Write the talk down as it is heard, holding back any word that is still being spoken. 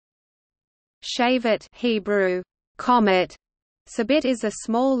Shavit Hebrew, comet. Shavit is a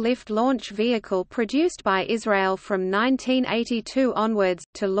small lift launch vehicle produced by Israel from 1982 onwards,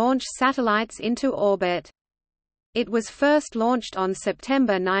 to launch satellites into orbit. It was first launched on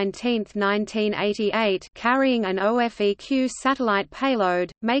September 19, 1988, carrying an OFEQ satellite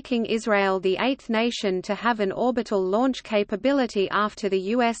payload, making Israel the eighth nation to have an orbital launch capability after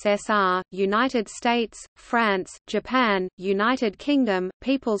the USSR, United States, France, Japan, United Kingdom,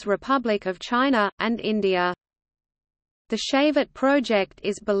 People's Republic of China, and India. The Shavit project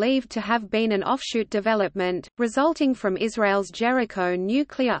is believed to have been an offshoot development, resulting from Israel's Jericho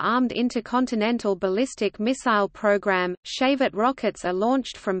nuclear-armed intercontinental ballistic missile program. Shavit rockets are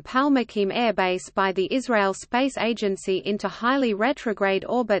launched from Palmakim Air Base by the Israel Space Agency into highly retrograde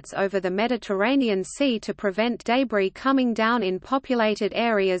orbits over the Mediterranean Sea to prevent debris coming down in populated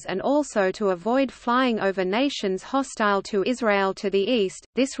areas and also to avoid flying over nations hostile to Israel to the east.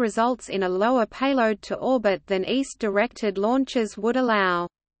 This results in a lower payload to orbit than east-directed launches would allow.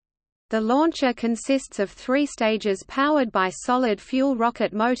 The launcher consists of 3 stages powered by solid fuel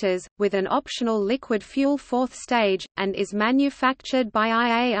rocket motors, with an optional liquid fuel 4th stage, and is manufactured by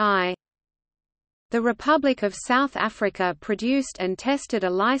IAI. The Republic of South Africa produced and tested a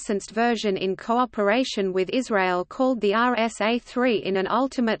licensed version in cooperation with Israel called the RSA-3 in an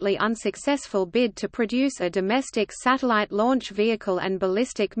ultimately unsuccessful bid to produce a domestic satellite launch vehicle and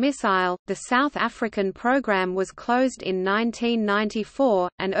ballistic missile. The South African program was closed in 1994.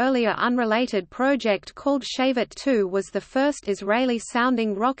 An earlier unrelated project called Shavit-2 was the first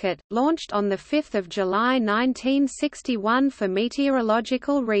Israeli-sounding rocket, launched on 5 July 1961 for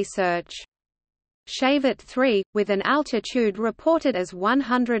meteorological research. Shavit-3, with an altitude reported as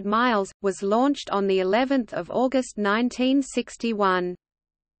 100 miles, was launched on the 11th of August 1961.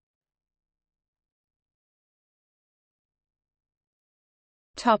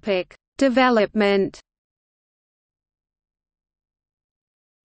 Topic: Development.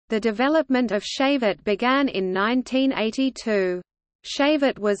 The development of Shavit began in 1982.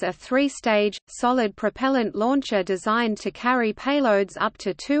 Shavit was a 3-stage, solid propellant launcher designed to carry payloads up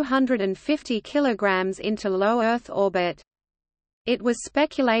to 250 kg into low Earth orbit. It was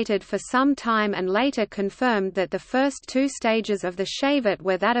speculated for some time and later confirmed that the first 2 stages of the Shavit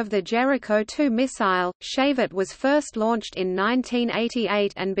were that of the Jericho-2 missile. Shavit was first launched in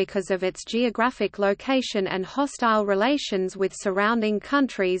 1988 and because of its geographic location and hostile relations with surrounding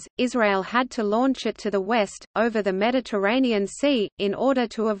countries, Israel had to launch it to the west, over the Mediterranean Sea, in order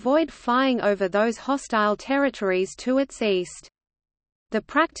to avoid flying over those hostile territories to its east. The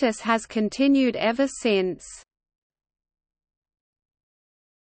practice has continued ever since.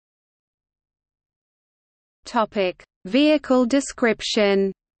 Topic: Vehicle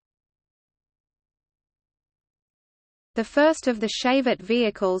description. The first of the Shavit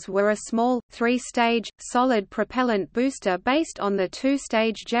vehicles were a small, 3-stage, solid propellant booster based on the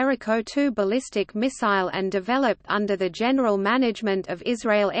 2-stage Jericho-2 ballistic missile and developed under the general management of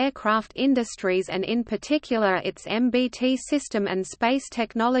Israel Aircraft Industries and in particular its MBT system and space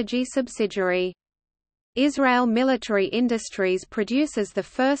technology subsidiary. Israel Military Industries produces the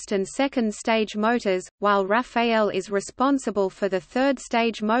 1st and 2nd stage motors, while Rafael is responsible for the 3rd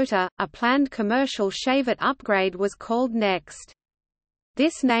stage motor. A planned commercial Shavit upgrade was called Next.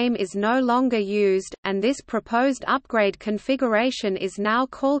 This name is no longer used, and this proposed upgrade configuration is now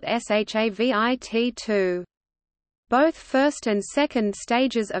called Shavit-2. Both 1st and 2nd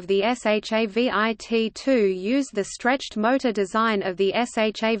stages of the Shavit-2 use the stretched motor design of the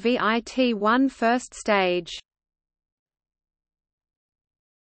Shavit-1 first stage.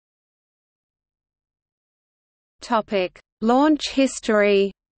 Topic: Launch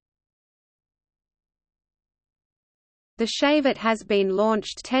history. The Shavit has been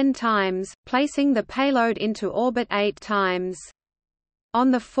launched 10 times, placing the payload into orbit 8 times. On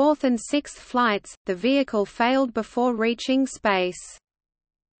the 4th and 6th flights, the vehicle failed before reaching space.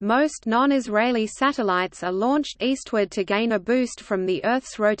 Most non-Israeli satellites are launched eastward to gain a boost from the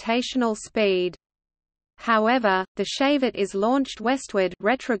Earth's rotational speed. However, the Shavit is launched westward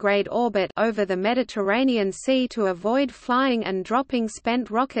retrograde orbit over the Mediterranean Sea to avoid flying and dropping spent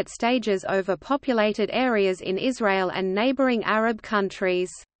rocket stages over populated areas in Israel and neighboring Arab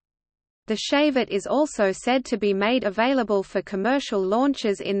countries. The Shavit is also said to be made available for commercial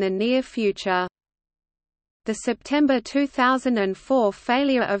launches in the near future. The September 2004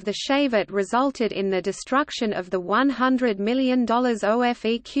 failure of the Shavit resulted in the destruction of the $100 million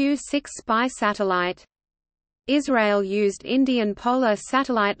OFEQ-6 spy satellite. Israel used Indian Polar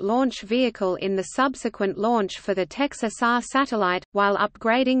Satellite Launch Vehicle in the subsequent launch for the Texas-R satellite, while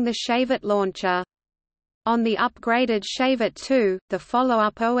upgrading the Shavit launcher. On the upgraded Shavit 2, the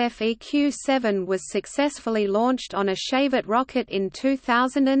follow-up OFEQ-7 was successfully launched on a Shavit rocket in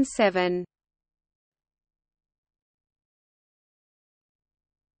 2007.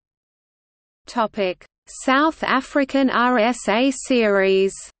 South African RSA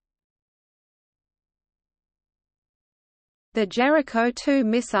series. The Jericho 2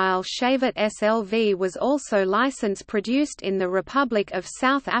 missile Shavit SLV was also license-produced in the Republic of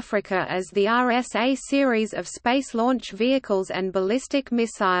South Africa as the RSA series of space launch vehicles and ballistic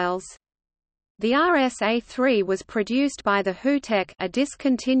missiles. The RSA-3 was produced by the Hutech, a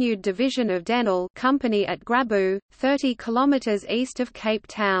discontinued division of Denel company at Grabu, 30 km east of Cape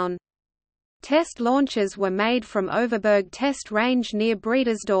Town. Test launches were made from Overberg Test Range near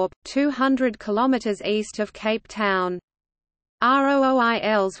Bredasdorp, 200 km east of Cape Town.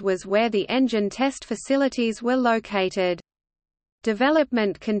 ROOILs was where the engine test facilities were located.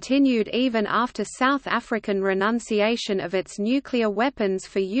 Development continued even after South African renunciation of its nuclear weapons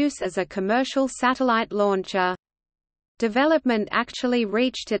for use as a commercial satellite launcher. Development actually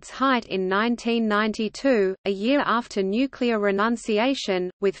reached its height in 1992, a year after nuclear renunciation,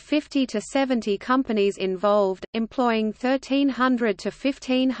 with 50 to 70 companies involved, employing 1,300 to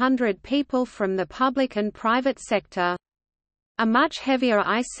 1,500 people from the public and private sector. A much heavier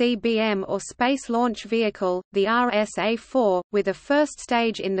ICBM or Space Launch Vehicle, the RSA-4, with a first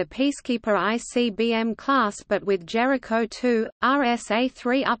stage in the Peacekeeper ICBM class but with Jericho 2,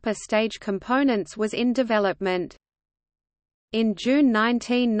 RSA-3 upper stage components was in development. In June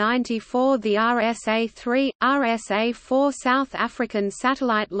 1994 the RSA-3, RSA-4 South African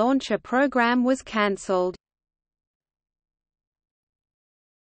satellite launcher program was cancelled.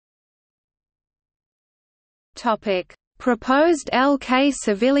 Proposed LK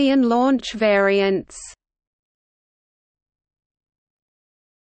civilian launch variants.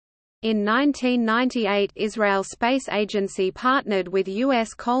 In 1998 Israel Space Agency partnered with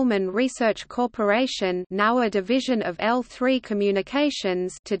U.S. Coleman Research Corporation, now a division of L3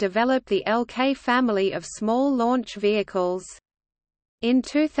 Communications, to develop the LK family of small launch vehicles. In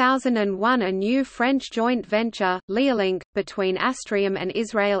 2001 a new French joint venture, Leolink, between Astrium and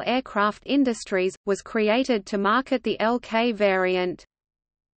Israel Aircraft Industries, was created to market the LK variant.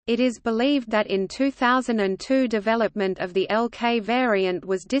 It is believed that in 2002 development of the LK variant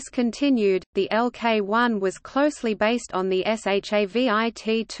was discontinued. The LK-1 was closely based on the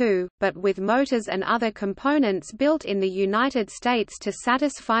Shavit-2, but with motors and other components built in the United States to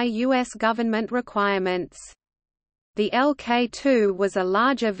satisfy U.S. government requirements. The LK-2 was a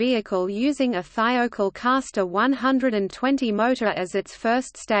larger vehicle using a Thiokol Caster 120 motor as its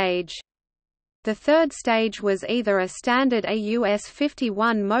first stage. The third stage was either a standard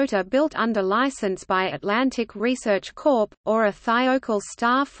AUS-51 motor built under license by Atlantic Research Corp., or a Thiokol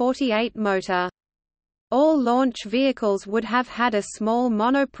Star 48 motor. All launch vehicles would have had a small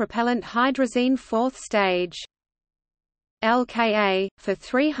monopropellant hydrazine fourth stage. LKA, for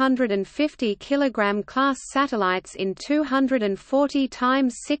 350 kg class satellites in 240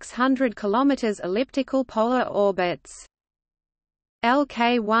 × 600 km elliptical polar orbits.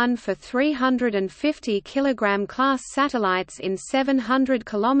 LK-1 for 350 kg class satellites in 700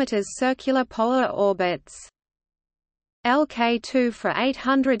 km circular polar orbits. LK-2 for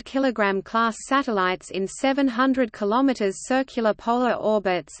 800 kg class satellites in 700 km circular polar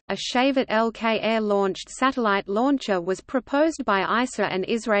orbits. A Shavit LK air-launched satellite launcher was proposed by ISA and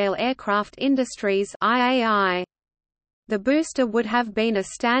Israel Aircraft Industries (IAI). The booster would have been a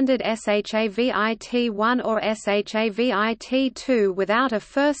standard Shavit-1 or Shavit-2 without a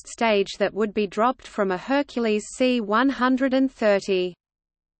first stage that would be dropped from a Hercules C-130.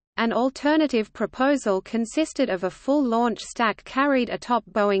 An alternative proposal consisted of a full launch stack carried atop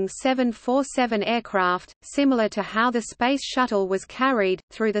Boeing 747 aircraft, similar to how the Space Shuttle was carried,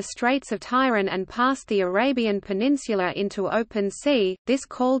 through the Straits of Tiran and past the Arabian Peninsula into open sea. This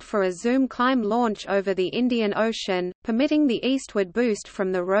called for a zoom climb launch over the Indian Ocean, permitting the eastward boost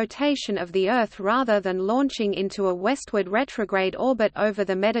from the rotation of the Earth rather than launching into a westward retrograde orbit over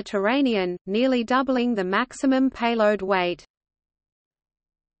the Mediterranean, nearly doubling the maximum payload weight.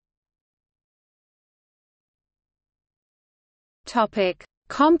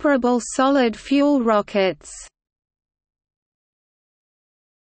 Comparable solid fuel rockets.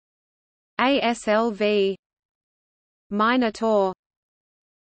 ASLV, Minotaur,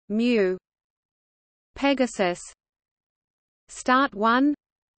 Mu, Pegasus, Start 1,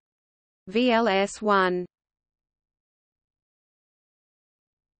 VLS-1.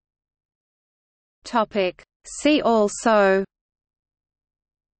 See also: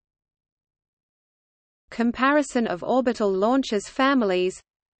 Comparison of orbital launchers families,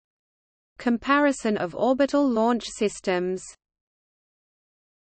 Comparison of orbital launch systems.